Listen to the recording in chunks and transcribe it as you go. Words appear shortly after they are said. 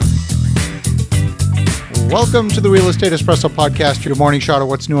Welcome to the Real Estate Espresso Podcast, your morning shot of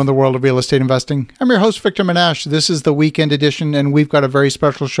what's new in the world of real estate investing. I'm your host, Victor Menasce. This is the weekend edition, and we've got a very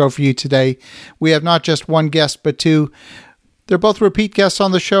special show for you today. We have not just one guest, but two. They're both repeat guests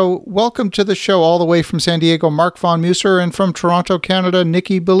on the show. Welcome to the show all the way from San Diego, Mark Von Musser, and from Toronto, Canada,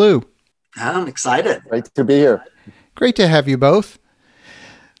 Nikki Billou. I'm excited. Great to be here. Great to have you both.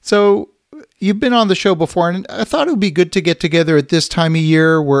 So, you've been on the show before, and I thought it would be good to get together at this time of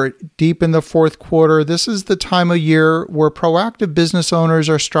year. We're deep in the fourth quarter. This is the time of year where proactive business owners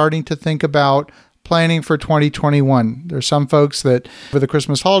are starting to think about planning for 2021. There's some folks that for the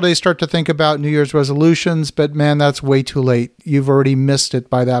Christmas holidays start to think about New Year's resolutions, but man, that's way too late. You've already missed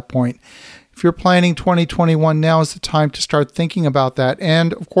it by that point. If you're planning 2021, now is the time to start thinking about that.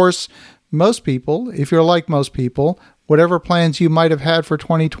 And of course, most people, if you're like most people, whatever plans you might have had for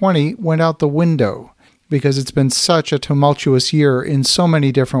 2020 went out the window because it's been such a tumultuous year in so many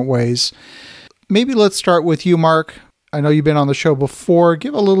different ways. Maybe let's start with you, Mark. I know you've been on the show before.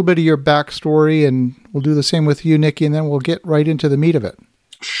 Give a little bit of your backstory, and we'll do the same with you, Nikki, and then we'll get right into the meat of it.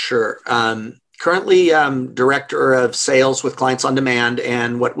 Sure. Currently, I'm director of sales with Clients on Demand,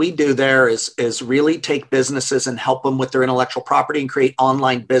 and what we do there is really take businesses and help them with their intellectual property and create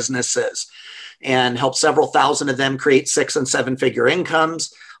online businesses and help several thousand of them create 6- and 7-figure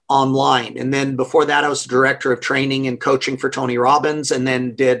incomes online. And then before that, I was the director of training and coaching for Tony Robbins, and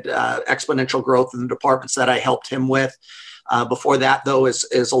then did exponential growth in the departments that I helped him with. Before that, though, is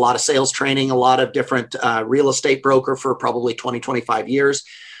a lot of sales training, a lot of different real estate broker for probably 20, 25 years.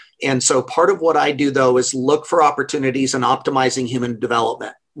 And so part of what I do, though, is look for opportunities in optimizing human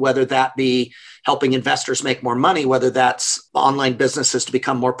development, whether that be helping investors make more money, whether that's online businesses to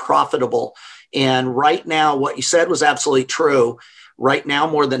become more profitable. And right now, what you said was absolutely true. Right now,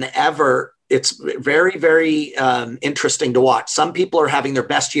 more than ever, it's very, very interesting to watch. Some people are having their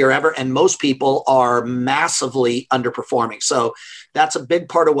best year ever, and most people are massively underperforming. So that's a big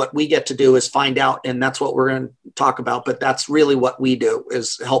part of what we get to do is find out, and that's what we're going to talk about. But that's really what we do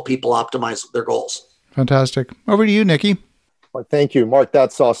is help people optimize their goals. Fantastic. Over to you, Nikki. Well, thank you, Mark.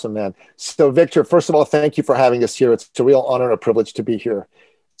 That's awesome, man. So, Victor, first of all, thank you for having us here. It's a real honor and a privilege to be here.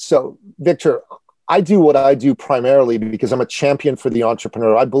 So, Victor, I do what I do primarily because I'm a champion for the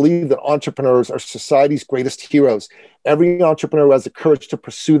entrepreneur. I believe that entrepreneurs are society's greatest heroes. Every entrepreneur who has the courage to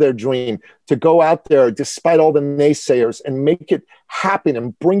pursue their dream, to go out there despite all the naysayers and make it happen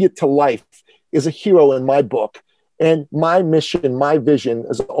and bring it to life is a hero in my book. And my mission, my vision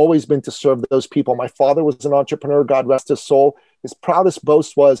has always been to serve those people. My father was an entrepreneur, God rest his soul. His proudest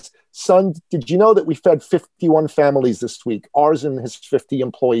boast was, son, did you know that we fed 51 families this week, ours and his 50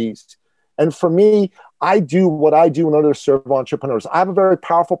 employees? And for me, I do what I do in order to serve entrepreneurs. I have a very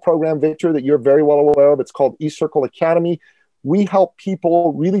powerful program, Victor, that you're very well aware of. It's called eCircle Academy. We help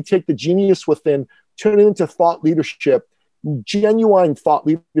people really take the genius within, turn it into thought leadership, genuine thought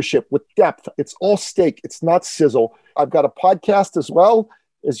leadership with depth. It's all steak. It's not sizzle. I've got a podcast as well.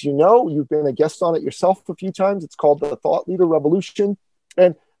 As you know, you've been a guest on it yourself a few times. It's called The Thought Leader Revolution.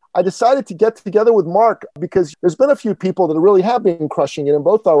 And I decided to get together with Mark because there's been a few people that really have been crushing it in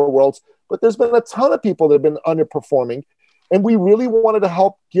both our worlds, but there's been a ton of people that have been underperforming. And we really wanted to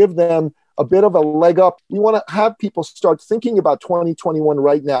help give them a bit of a leg up. We want to have people start thinking about 2021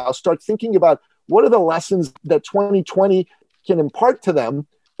 right now, start thinking about what are the lessons that 2020 can impart to them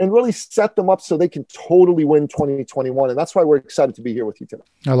and really set them up so they can totally win 2021. And that's why we're excited to be here with you today.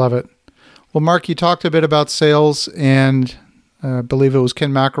 I love it. Well, Mark, you talked a bit about sales, and I believe it was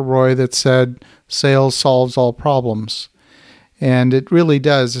Ken McElroy that said, sales solves all problems. And it really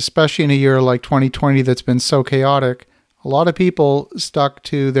does, especially in a year like 2020 that's been so chaotic. A lot of people stuck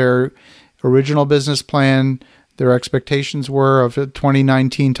to their original business plan. Their expectations were of a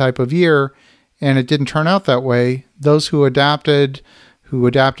 2019 type of year, and it didn't turn out that way. Those who adapted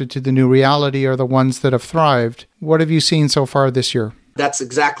to the new reality are the ones that have thrived. What have you seen so far this year? That's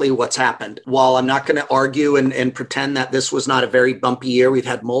exactly what's happened. While I'm not going to argue and pretend that this was not a very bumpy year, we've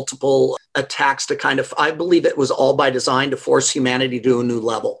had multiple attacks to I believe it was all by design to force humanity to a new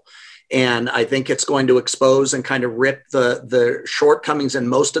level. And I think it's going to expose and kind of rip the shortcomings in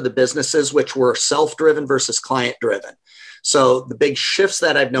most of the businesses, which were self-driven versus client-driven. So the big shifts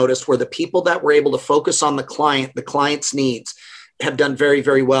that I've noticed were the people that were able to focus on the client's needs have done very,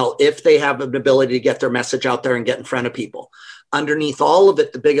 very well if they have an ability to get their message out there and get in front of people. Underneath all of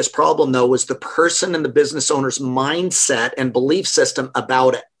it, the biggest problem, though, was the person and the business owner's mindset and belief system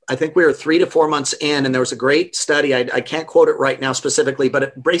about it. I think we were 3 to 4 months in, and there was a great study. I can't quote it right now specifically, but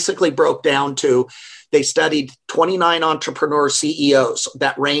it basically broke down to they studied 29 entrepreneur CEOs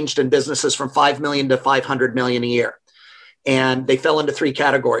that ranged in businesses from 5 million to 500 million a year. And they fell into 3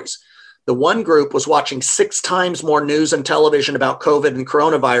 categories. The one group was watching 6 times more news and television about COVID and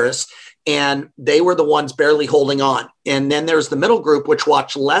coronavirus, and they were the ones barely holding on. And then there's the middle group, which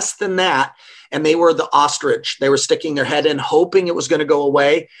watched less than that, and they were the ostrich. They were sticking their head in, hoping it was going to go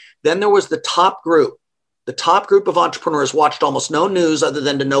away. Then there was the top group. The top group of entrepreneurs watched almost no news other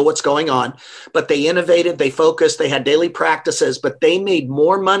than to know what's going on, but they innovated, they focused, they had daily practices, but they made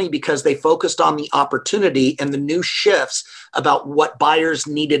more money because they focused on the opportunity and the new shifts about what buyers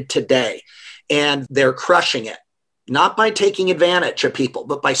needed today. And they're crushing it, not by taking advantage of people,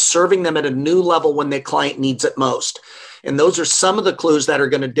 but by serving them at a new level when the client needs it most. And those are some of the clues that are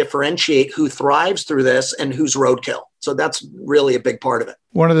going to differentiate who thrives through this and who's roadkill. So that's really a big part of it.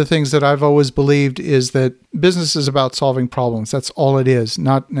 One of the things that I've always believed is that business is about solving problems. That's all it is.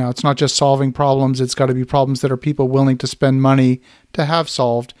 It's not just solving problems. It's got to be problems that are people willing to spend money to have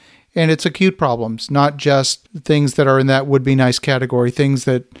solved. And it's acute problems, not just things that are in that would be nice category, things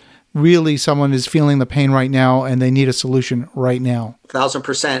that really someone is feeling the pain right now and they need a solution right now.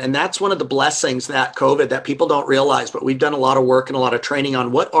 1,000%. And that's one of the blessings that COVID that people don't realize, but we've done a lot of work and a lot of training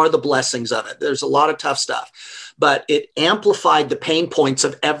on what are the blessings of it. There's a lot of tough stuff, but it amplified the pain points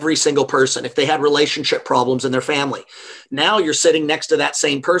of every single person. If they had relationship problems in their family, now you're sitting next to that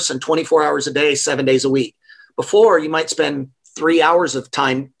same person 24 hours a day, 7 days a week. Before, you might spend 3 hours of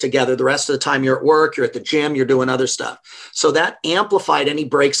time together. The rest of the time you're at work, you're at the gym, you're doing other stuff. So that amplified any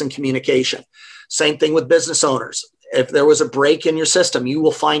breaks in communication. Same thing with business owners. If there was a break in your system, you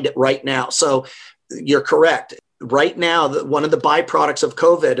will find it right now. So you're correct. Right now, one of the byproducts of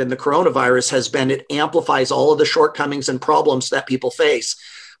COVID and the coronavirus has been it amplifies all of the shortcomings and problems that people face,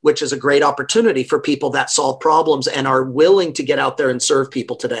 which is a great opportunity for people that solve problems and are willing to get out there and serve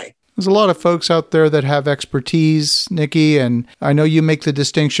people today. There's a lot of folks out there that have expertise, Nikki, and I know you make the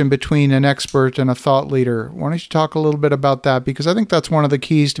distinction between an expert and a thought leader. Why don't you talk a little bit about that? Because I think that's one of the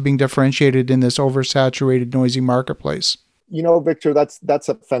keys to being differentiated in this oversaturated, noisy marketplace. You know, Victor, that's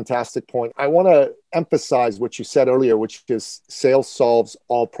a fantastic point. I want to emphasize what you said earlier, which is sales solves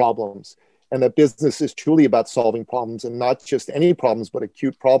all problems, and that business is truly about solving problems, and not just any problems, but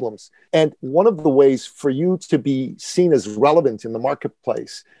acute problems. And one of the ways for you to be seen as relevant in the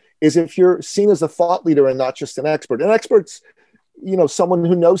marketplace is if you're seen as a thought leader and not just an expert. An expert's, someone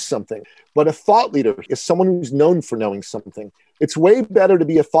who knows something, but a thought leader is someone who's known for knowing something. It's way better to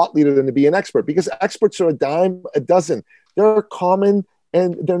be a thought leader than to be an expert, because experts are a dime a dozen. They're common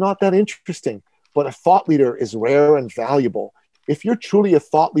and they're not that interesting, but a thought leader is rare and valuable. If you're truly a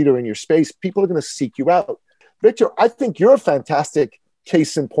thought leader in your space, people are going to seek you out. Victor, I think you're a fantastic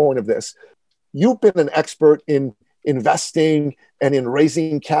case in point of this. You've been an expert in investing and in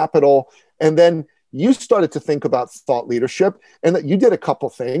raising capital. And then you started to think about thought leadership, and that you did a couple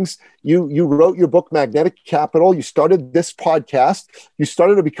things. You wrote your book, Magnetic Capital. You started this podcast. You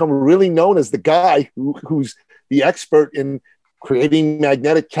started to become really known as the guy who's the expert in creating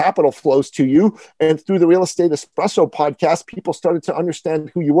magnetic capital flows to you. And through the Real Estate Espresso podcast, people started to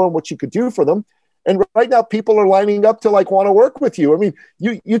understand who you were and what you could do for them. And right now, people are lining up to want to work with you. I mean,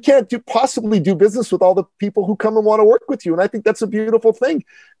 you can't possibly do business with all the people who come and want to work with you. And I think that's a beautiful thing.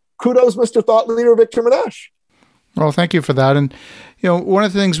 Kudos, Mr. Thought Leader Victor Menasce. Well, thank you for that. And, one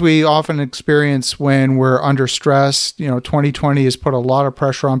of the things we often experience when we're under stress, 2020 has put a lot of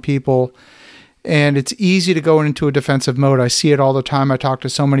pressure on people. And it's easy to go into a defensive mode. I see it all the time. I talk to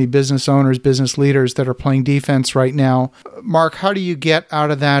so many business owners, business leaders that are playing defense right now. Mark, how do you get out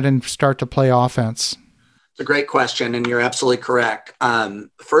of that and start to play offense? It's a great question, and you're absolutely correct.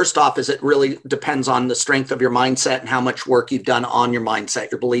 First off, is it really depends on the strength of your mindset and how much work you've done on your mindset,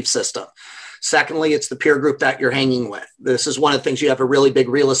 your belief system. Secondly, it's the peer group that you're hanging with. This is one of the things. You have a really big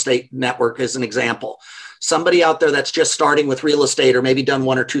real estate network as an example. Somebody out there that's just starting with real estate or maybe done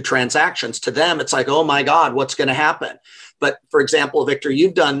 1 or 2 transactions, to them, it's like, oh my God, what's going to happen? But for example, Victor,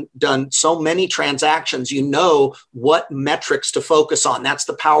 you've done so many transactions, you know what metrics to focus on. That's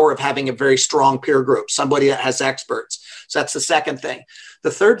the power of having a very strong peer group, somebody that has experts. So that's the second thing. The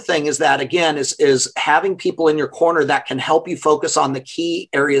third thing is that, again, is having people in your corner that can help you focus on the key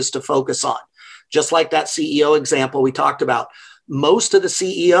areas to focus on. Just like that CEO example we talked about. Most of the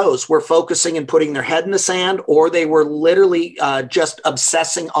CEOs were focusing and putting their head in the sand, or they were literally just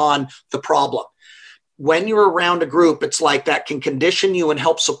obsessing on the problem. When you're around a group, it's like that can condition you and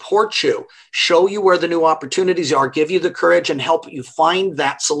help support you, show you where the new opportunities are, give you the courage and help you find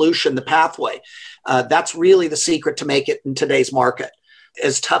that solution, the pathway. That's really the secret to make it in today's market.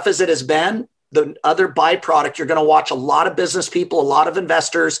 As tough as it has been, the other byproduct, you're going to watch a lot of business people, a lot of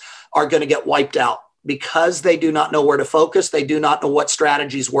investors are going to get wiped out. Because they do not know where to focus, they do not know what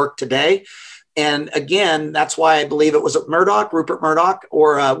strategies work today. And again, that's why I believe it was Rupert Murdoch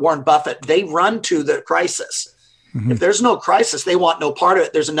or Warren Buffett. They run to the crisis. Mm-hmm. If there's no crisis, they want no part of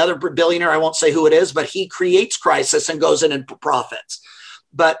it. There's another billionaire, I won't say who it is, but he creates crisis and goes in and profits.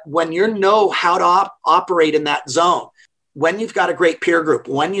 But when you know how to operate in that zone, when you've got a great peer group,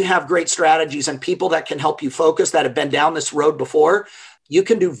 when you have great strategies and people that can help you focus that have been down this road before, you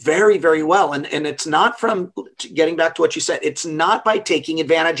can do very, very well. And it's not from getting back to what you said. It's not by taking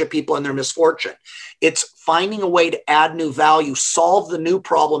advantage of people in their misfortune. It's finding a way to add new value, solve the new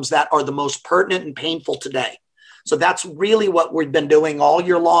problems that are the most pertinent and painful today. So that's really what we've been doing all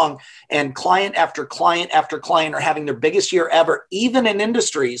year long. And client after client after client are having their biggest year ever, even in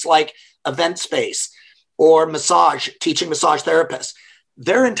industries like event space or massage, teaching massage therapists.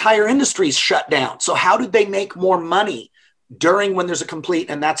 Their entire industries shut down. So how do they make more money during when there's a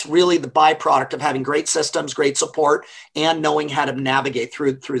complete? And that's really the byproduct of having great systems, great support, and knowing how to navigate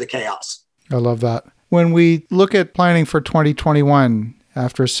through the chaos. I love that. When we look at planning for 2021,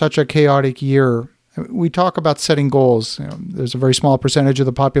 after such a chaotic year, we talk about setting goals. There's a very small percentage of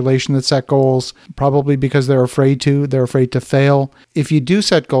the population that set goals, probably because they're afraid to fail. If you do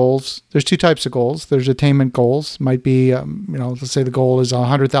set goals, there's two types of goals. There's attainment goals. Might be, let's say the goal is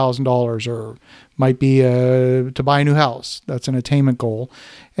 $100,000 or might be to buy a new house. That's an attainment goal.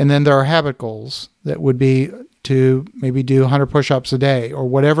 And then there are habit goals that would be to maybe do 100 push-ups a day or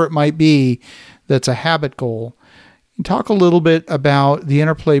whatever it might be that's a habit goal. Talk a little bit about the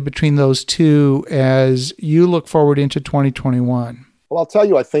interplay between those two as you look forward into 2021. Well, I'll tell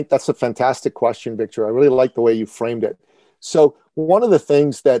you, I think that's a fantastic question, Victor. I really like the way you framed it. So one of the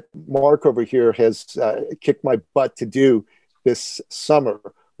things that Mark over here has kicked my butt to do this summer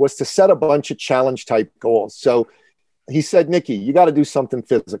was to set a bunch of challenge type goals. So he said, Nikki, you got to do something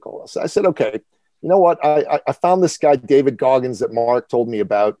physical. So I said, okay, you know what? I found this guy, David Goggins, that Mark told me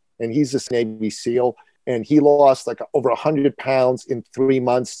about, and he's a Navy SEAL. And he lost like over 100 pounds in 3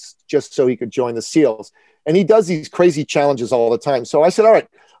 months just so he could join the SEALs. And he does these crazy challenges all the time. So I said, all right,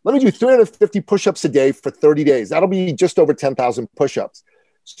 let me do 350 push-ups a day for 30 days. That'll be just over 10,000 push-ups.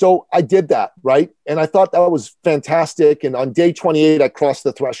 So I did that, right? And I thought that was fantastic. And on day 28, I crossed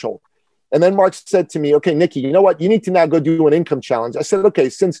the threshold. And then Mark said to me, okay, Nikki, you know what? You need to now go do an income challenge. I said, okay,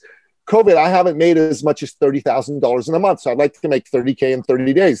 since COVID, I haven't made as much as $30,000 in a month. So I'd like to make 30K in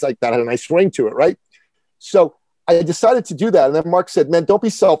 30 days. Like that had a nice ring to it, right? So I decided to do that. And then Mark said, man, don't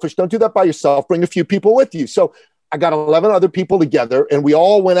be selfish. Don't do that by yourself. Bring a few people with you. So I got 11 other people together and we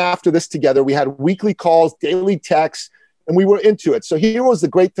all went after this together. We had weekly calls, daily texts, and we were into it. So here was the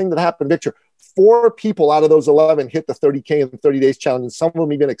great thing that happened, Victor. 4 people out of those 11 hit the 30K in 30 days challenge, and some of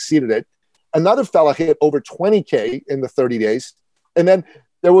them even exceeded it. Another fella hit over 20K in the 30 days. And then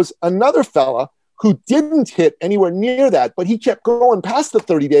there was another fella who didn't hit anywhere near that, but he kept going past the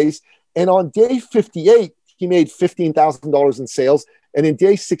 30 days. And on day 58, he made $15,000 in sales. And in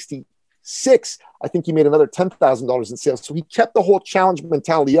day 66, I think he made another $10,000 in sales. So he kept the whole challenge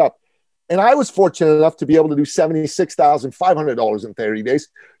mentality up. And I was fortunate enough to be able to do $76,500 in 30 days.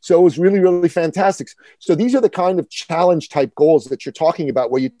 So it was really, really fantastic. So these are the kind of challenge type goals that you're talking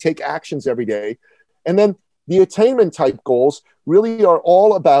about where you take actions every day. And then the attainment type goals really are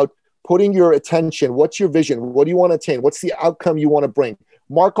all about putting your attention. What's your vision? What do you want to attain? What's the outcome you want to bring?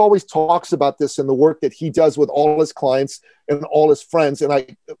 Mark always talks about this in the work that he does with all his clients and all his friends. And I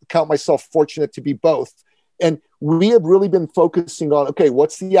count myself fortunate to be both. And we have really been focusing on, okay,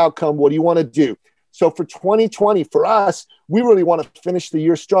 what's the outcome? What do you want to do? So for 2020, for us, we really want to finish the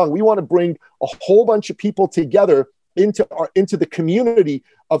year strong. We want to bring a whole bunch of people together into the community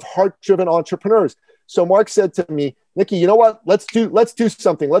of heart-driven entrepreneurs. So Mark said to me, Nikki, you know what? Let's do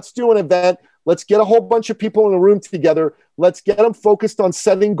something. Let's do an event. Let's get a whole bunch of people in a room together. Let's get them focused on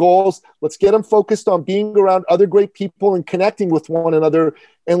setting goals. Let's get them focused on being around other great people and connecting with one another.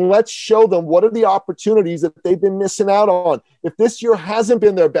 And let's show them what are the opportunities that they've been missing out on. If this year hasn't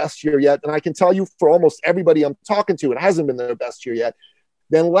been their best year yet, and I can tell you for almost everybody I'm talking to, it hasn't been their best year yet,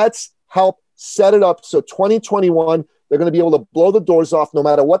 then let's help set it up so 2021, they're going to be able to blow the doors off no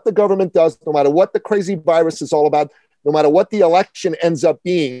matter what the government does, no matter what the crazy virus is all about, no matter what the election ends up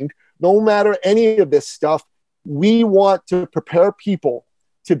being. No matter any of this stuff, we want to prepare people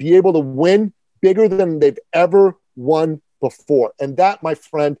to be able to win bigger than they've ever won before. And that, my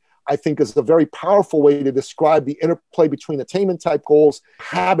friend, I think is a very powerful way to describe the interplay between attainment type goals,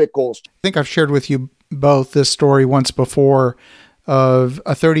 habit goals. I think I've shared with you both this story once before of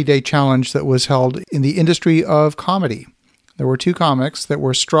a 30-day challenge that was held in the industry of comedy. There were 2 comics that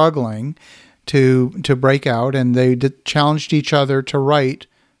were struggling to break out, and they challenged each other to write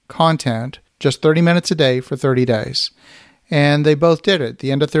content just 30 minutes a day for 30 days. And they both did it. At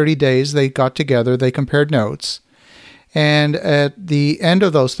the end of 30 days, they got together, they compared notes. And at the end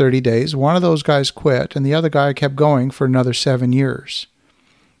of those 30 days, one of those guys quit, and the other guy kept going for another 7 years.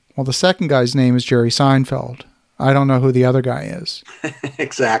 Well, the second guy's name is Jerry Seinfeld. I don't know who the other guy is.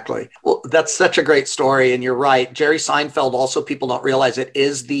 Exactly. Well, that's such a great story. And you're right. Jerry Seinfeld, also, people don't realize it,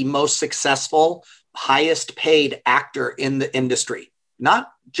 is the most successful, highest paid actor in the industry.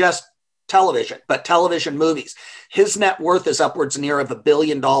 Not just television, but television movies. His net worth is upwards near of $1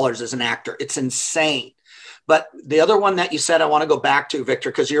 billion as an actor. It's insane. But the other one that you said I want to go back to, Victor,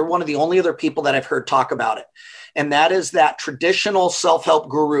 because you're one of the only other people that I've heard talk about it. And that is that traditional self-help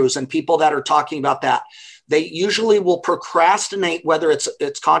gurus and people that are talking about that, they usually will procrastinate, whether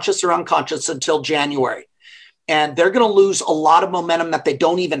it's conscious or unconscious, until January. And they're going to lose a lot of momentum that they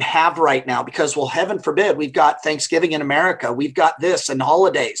don't even have right now because, well, heaven forbid, we've got Thanksgiving in America. We've got this and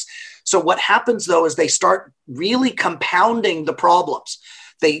holidays. So what happens, though, is they start really compounding the problems.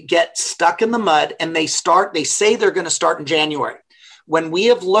 They get stuck in the mud and they say they're going to start in January. When we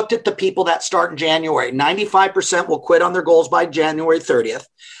have looked at the people that start in January, 95% will quit on their goals by January 30th.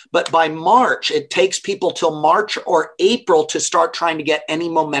 But by March, it takes people till March or April to start trying to get any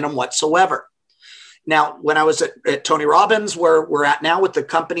momentum whatsoever. Now, when I was at Tony Robbins, where we're at now with the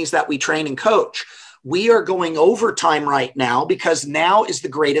companies that we train and coach, we are going overtime right now because now is the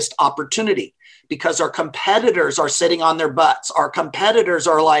greatest opportunity, because our competitors are sitting on their butts. Our competitors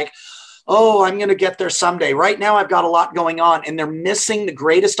are like, oh, I'm going to get there someday. Right now, I've got a lot going on, and they're missing the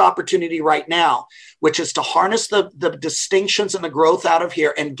greatest opportunity right now, which is to harness the distinctions and the growth out of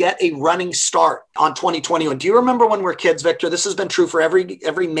here and get a running start on 2021. Do you remember when we're kids, Victor? This has been true for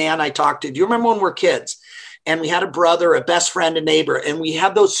every man I talked to. Do you remember when we're kids and we had a brother, a best friend, a neighbor, and we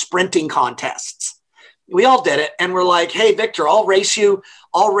had those sprinting contests? We all did it. And we're like, hey, Victor, I'll race you.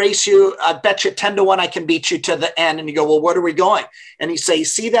 I bet you 10-1 I can beat you to the end. And you go, well, where are we going? And you say,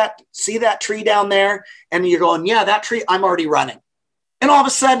 see that tree down there? And you're going, yeah, that tree, I'm already running. And all of a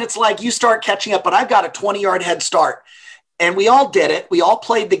sudden it's like you start catching up, but I've got a 20-yard head start. And we all did it. We all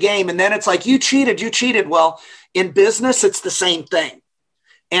played the game. And then it's like, you cheated. Well, in business, it's the same thing.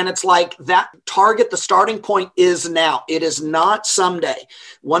 And it's like that target, the starting point is now. It is not someday.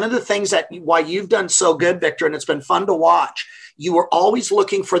 One of the things why you've done so good, Victor, and it's been fun to watch, you were always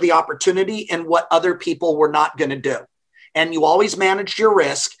looking for the opportunity and what other people were not going to do. And you always managed your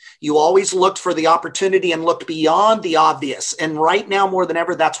risk. You always looked for the opportunity and looked beyond the obvious. And right now, more than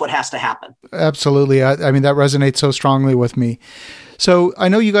ever, that's what has to happen. Absolutely. I mean, that resonates so strongly with me. So I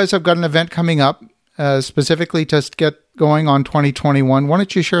know you guys have got an event coming up specifically to get going on 2021. Why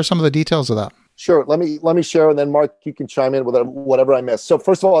don't you share some of the details of that? Sure. Let me share, and then Mark, you can chime in with whatever I miss. So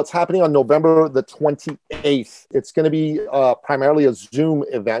first of all, it's happening on November the 28th. It's going to be primarily a Zoom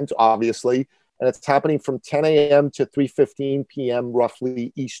event, obviously, and it's happening from 10 a.m. to 3:15 p.m.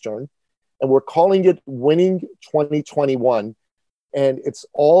 roughly Eastern. And we're calling it Winning 2021. And it's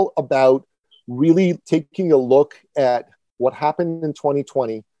all about really taking a look at what happened in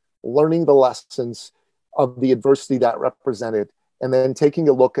 2020, learning the lessons of the adversity that represented, and then taking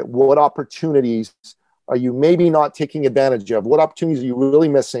a look at what opportunities are you maybe not taking advantage of, what opportunities are you really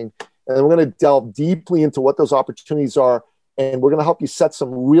missing, and then we're going to delve deeply into what those opportunities are, and we're going to help you set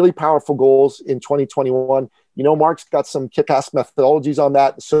some really powerful goals in 2021. You know, Mark's got some kick-ass methodologies on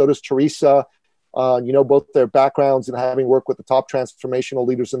that, so does Teresa. Both their backgrounds in having worked with the top transformational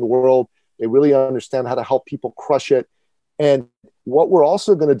leaders in the world. They really understand how to help people crush it. And what we're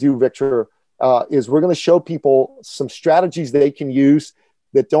also going to do, Victor, is we're going to show people some strategies they can use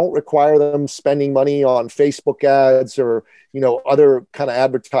that don't require them spending money on Facebook ads or, other kind of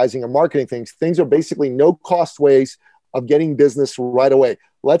advertising or marketing things. Things are basically no-cost ways of getting business right away.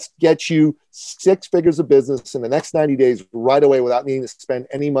 Let's get you 6 figures of business in the next 90 days right away without needing to spend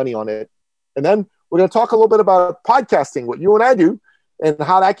any money on it. And then we're going to talk a little bit about podcasting, what you and I do, and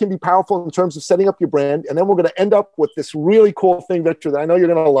how that can be powerful in terms of setting up your brand. And then we're going to end up with this really cool thing, Victor, that I know you're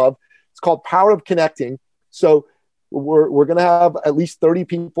going to love. It's called Power of Connecting. So we're going to have at least 30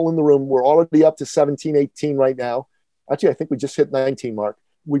 people in the room. We're already up to 17, 18 right now. Actually, I think we just hit 19, Mark.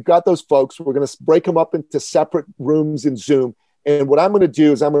 We've got those folks. We're going to break them up into separate rooms in Zoom. And what I'm going to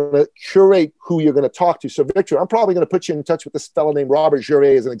do is I'm going to curate who you're going to talk to. So, Victor, I'm probably going to put you in touch with this fellow named Robert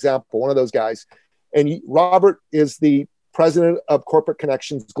Juret as an example, one of those guys. And Robert is the president of Corporate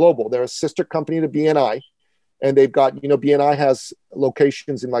Connections Global. They're a sister company to BNI. And they've got, BNI has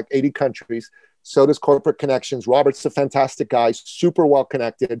locations in like 80 countries. So does Corporate Connections. Robert's a fantastic guy, super well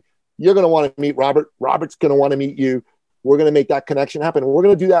connected. You're going to want to meet Robert. Robert's going to want to meet you. We're going to make that connection happen. And we're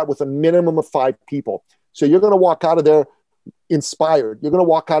going to do that with a minimum of 5 people. So you're going to walk out of there inspired. You're going to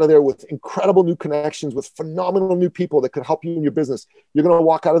walk out of there with incredible new connections, with phenomenal new people that could help you in your business. You're going to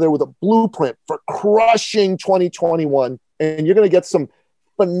walk out of there with a blueprint for crushing 2021, and you're going to get some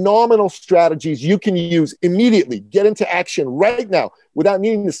phenomenal strategies you can use immediately. Get into action right now without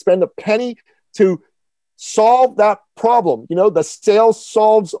needing to spend a penny to solve that problem. You know, the sales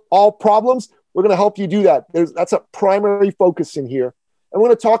solves all problems. We're going to help you do that. That's a primary focus in here. And we're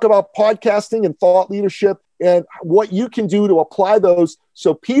going to talk about podcasting and thought leadership and what you can do to apply those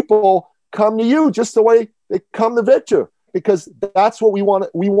so people come to you just the way they come to Victor, because that's what we want.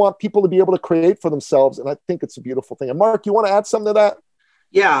 We want people to be able to create for themselves. And I think it's a beautiful thing. And Mark, you want to add something to that?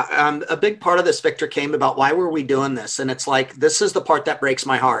 Yeah, a big part of this, Victor, came about why were we doing this? And it's like, this is the part that breaks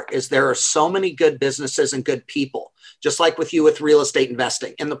my heart, is there are so many good businesses and good people, just like with you with real estate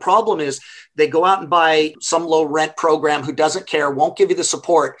investing. And the problem is they go out and buy some low rent program who doesn't care, won't give you the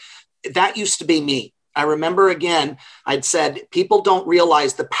support. That used to be me. I remember, again, I'd said, people don't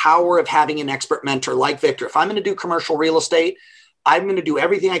realize the power of having an expert mentor like Victor. If I'm going to do commercial real estate, I'm going to do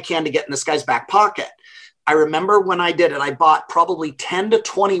everything I can to get in this guy's back pocket. I remember when I did it, I bought probably 10 to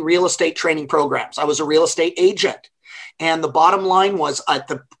 20 real estate training programs. I was a real estate agent. And the bottom line was, at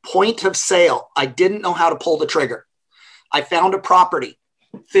the point of sale, I didn't know how to pull the trigger. I found a property,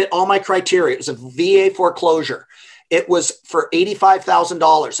 fit all my criteria. It was a VA foreclosure. It was for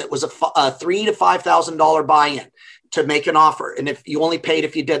 $85,000. It was a $3,000 to $5,000 buy-in to make an offer. And if you only paid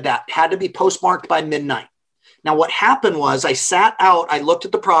if you did that, it had to be postmarked by midnight. Now, what happened was I sat out, I looked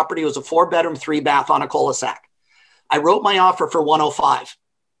at the property. It was a 4-bedroom, 3-bath on a cul-de-sac. I wrote my offer for $105.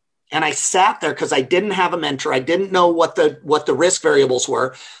 And I sat there because I didn't have a mentor. I didn't know what the risk variables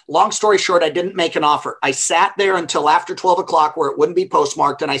were. Long story short, I didn't make an offer. I sat there until after 12 o'clock where it wouldn't be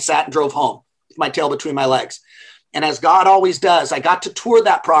postmarked. And I sat and drove home with my tail between my legs. And as God always does, I got to tour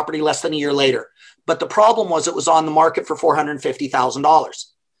that property less than a year later. But the problem was it was on the market for $450,000.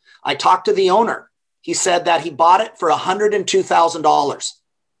 I talked to the owner. He said that he bought it for $102,000.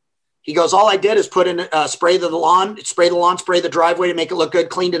 He goes, all I did is put in spray the lawn, spray the driveway to make it look good,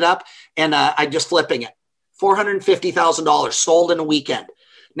 cleaned it up, and I just flipping it. $450,000 sold in a weekend.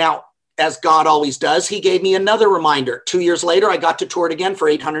 Now, as God always does, he gave me another reminder. 2 years later, I got to tour it again for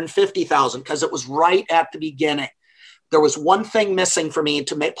 $850,000 because it was right at the beginning. There was one thing missing for me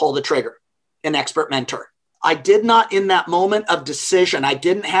to pull the trigger, an expert mentor. I did not, in that moment of decision, I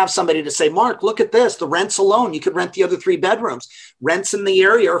didn't have somebody to say, Mark, look at this. The rents alone, you could rent the other 3 bedrooms. Rents in the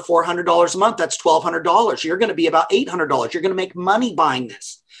area are $400 a month. That's $1,200. You're going to be about $800. You're going to make money buying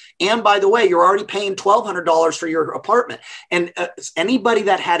this. And by the way, you're already paying $1,200 for your apartment. And anybody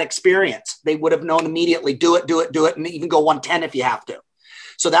that had experience, they would have known immediately, do it, and even go 110 if you have to.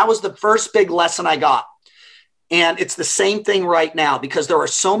 So that was the first big lesson I got. And it's the same thing right now because there are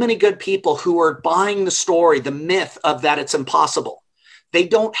so many good people who are buying the story, the myth of that it's impossible. They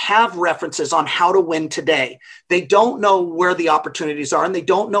don't have references on how to win today. They don't know where the opportunities are, and they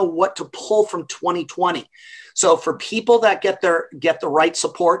don't know what to pull from 2020. So for people that get the right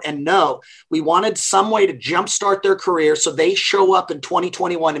support and know, we wanted some way to jumpstart their career so they show up in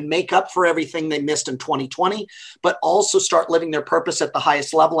 2021 and make up for everything they missed in 2020, but also start living their purpose at the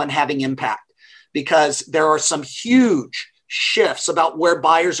highest level and having impact. Because there are some huge shifts about where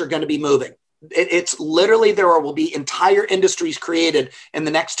buyers are going to be moving. It's literally, there will be entire industries created in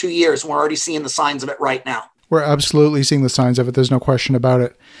the next 2 years. And we're already seeing the signs of it right now. We're absolutely seeing the signs of it. There's no question about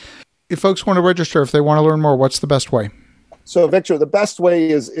it. If folks want to register, if they want to learn more, what's the best way? So, Victor, the best way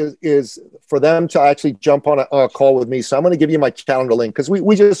is for them to actually jump on a call with me. So I'm going to give you my calendar link because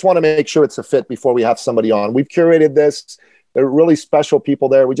we just want to make sure it's a fit before we have somebody on. We've curated this. There are really special people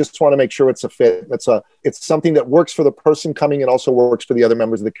there. We just want to make sure it's a fit. It's something that works for the person coming and also works for the other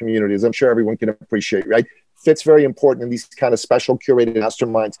members of the community, as I'm sure everyone can appreciate, right? Fit's very important in these kind of special curated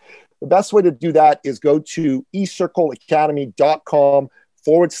masterminds. The best way to do that is go to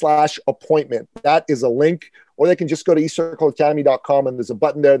ecircleacademy.com/appointment. That is a link, or they can just go to ecircleacademy.com and there's a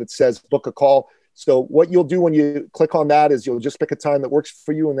button there that says book a call. So what you'll do when you click on that is you'll just pick a time that works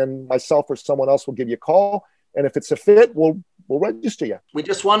for you, and then myself or someone else will give you a call. And if it's a fit, we'll register you. We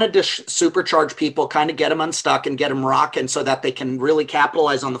just wanted to supercharge people, kind of get them unstuck and get them rocking so that they can really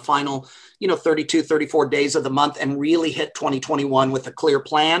capitalize on the final, 32, 34 days of the month and really hit 2021 with a clear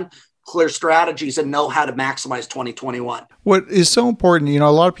plan, clear strategies, and know how to maximize 2021. What is so important, a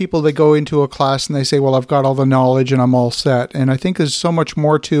lot of people, they go into a class and they say, well, I've got all the knowledge and I'm all set. And I think there's so much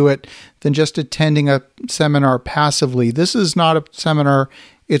more to it than just attending a seminar passively. This is not a seminar.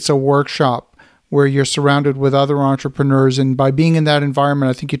 It's a workshop where you're surrounded with other entrepreneurs. And by being in that environment,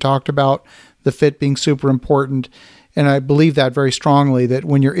 I think you talked about the fit being super important. And I believe that very strongly, that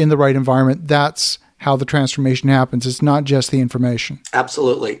when you're in the right environment, that's how the transformation happens. It's not just the information.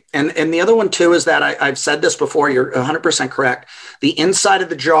 Absolutely. And the other one too is that I've said this before, you're 100% correct. The inside of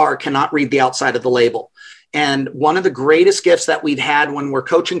the jar cannot read the outside of the label. And one of the greatest gifts that we've had when we're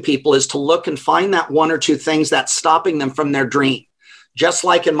coaching people is to look and find that one or two things that's stopping them from their dream. Just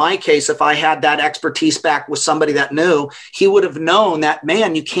like in my case, if I had that expertise back with somebody that knew, he would have known that,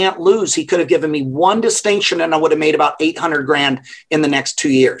 man, you can't lose. He could have given me one distinction and I would have made about 800 grand in the next 2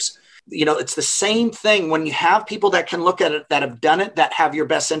 years. You know, it's the same thing when you have people that can look at it, that have done it, that have your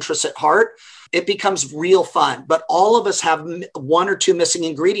best interests at heart. It becomes real fun. But all of us have one or two missing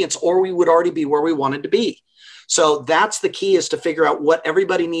ingredients, or we would already be where we wanted to be. So that's the key, is to figure out what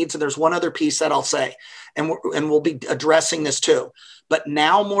everybody needs. And there's one other piece that I'll say, and we'll be addressing this too. But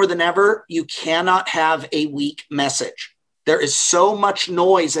now more than ever, you cannot have a weak message. There is so much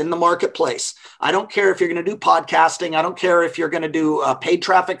noise in the marketplace. I don't care if you're going to do podcasting. I don't care if you're going to do paid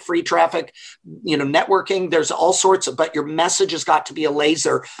traffic, free traffic, networking. There's all sorts of, but your message has got to be a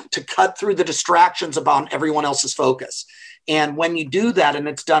laser to cut through the distractions about everyone else's focus. And when you do that and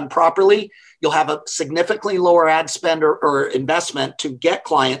it's done properly, you'll have a significantly lower ad spend or investment to get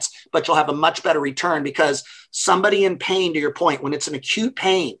clients, but you'll have a much better return, because somebody in pain, to your point, when it's an acute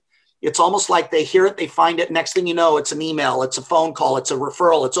pain, it's almost like they hear it, they find it. Next thing you know, it's an email, it's a phone call, it's a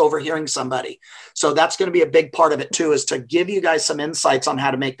referral, it's overhearing somebody. So that's going to be a big part of it too, is to give you guys some insights on how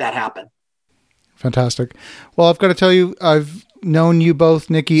to make that happen. Fantastic. Well, I've got to tell you, I've known you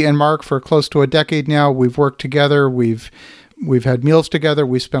both, Nikki and Mark, for close to a decade now. We've worked together. We've had meals together.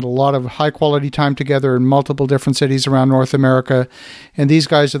 We've spent a lot of high quality time together in multiple different cities around North America. And these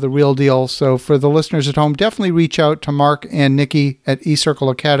guys are the real deal. So for the listeners at home, definitely reach out to Mark and Nikki at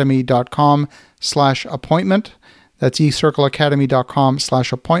ecircleacademy.com/appointment. That's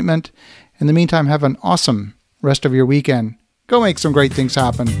ecircleacademy.com/appointment. In the meantime, have an awesome rest of your weekend. Go make some great things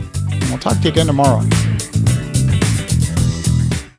happen. We'll talk to you again tomorrow.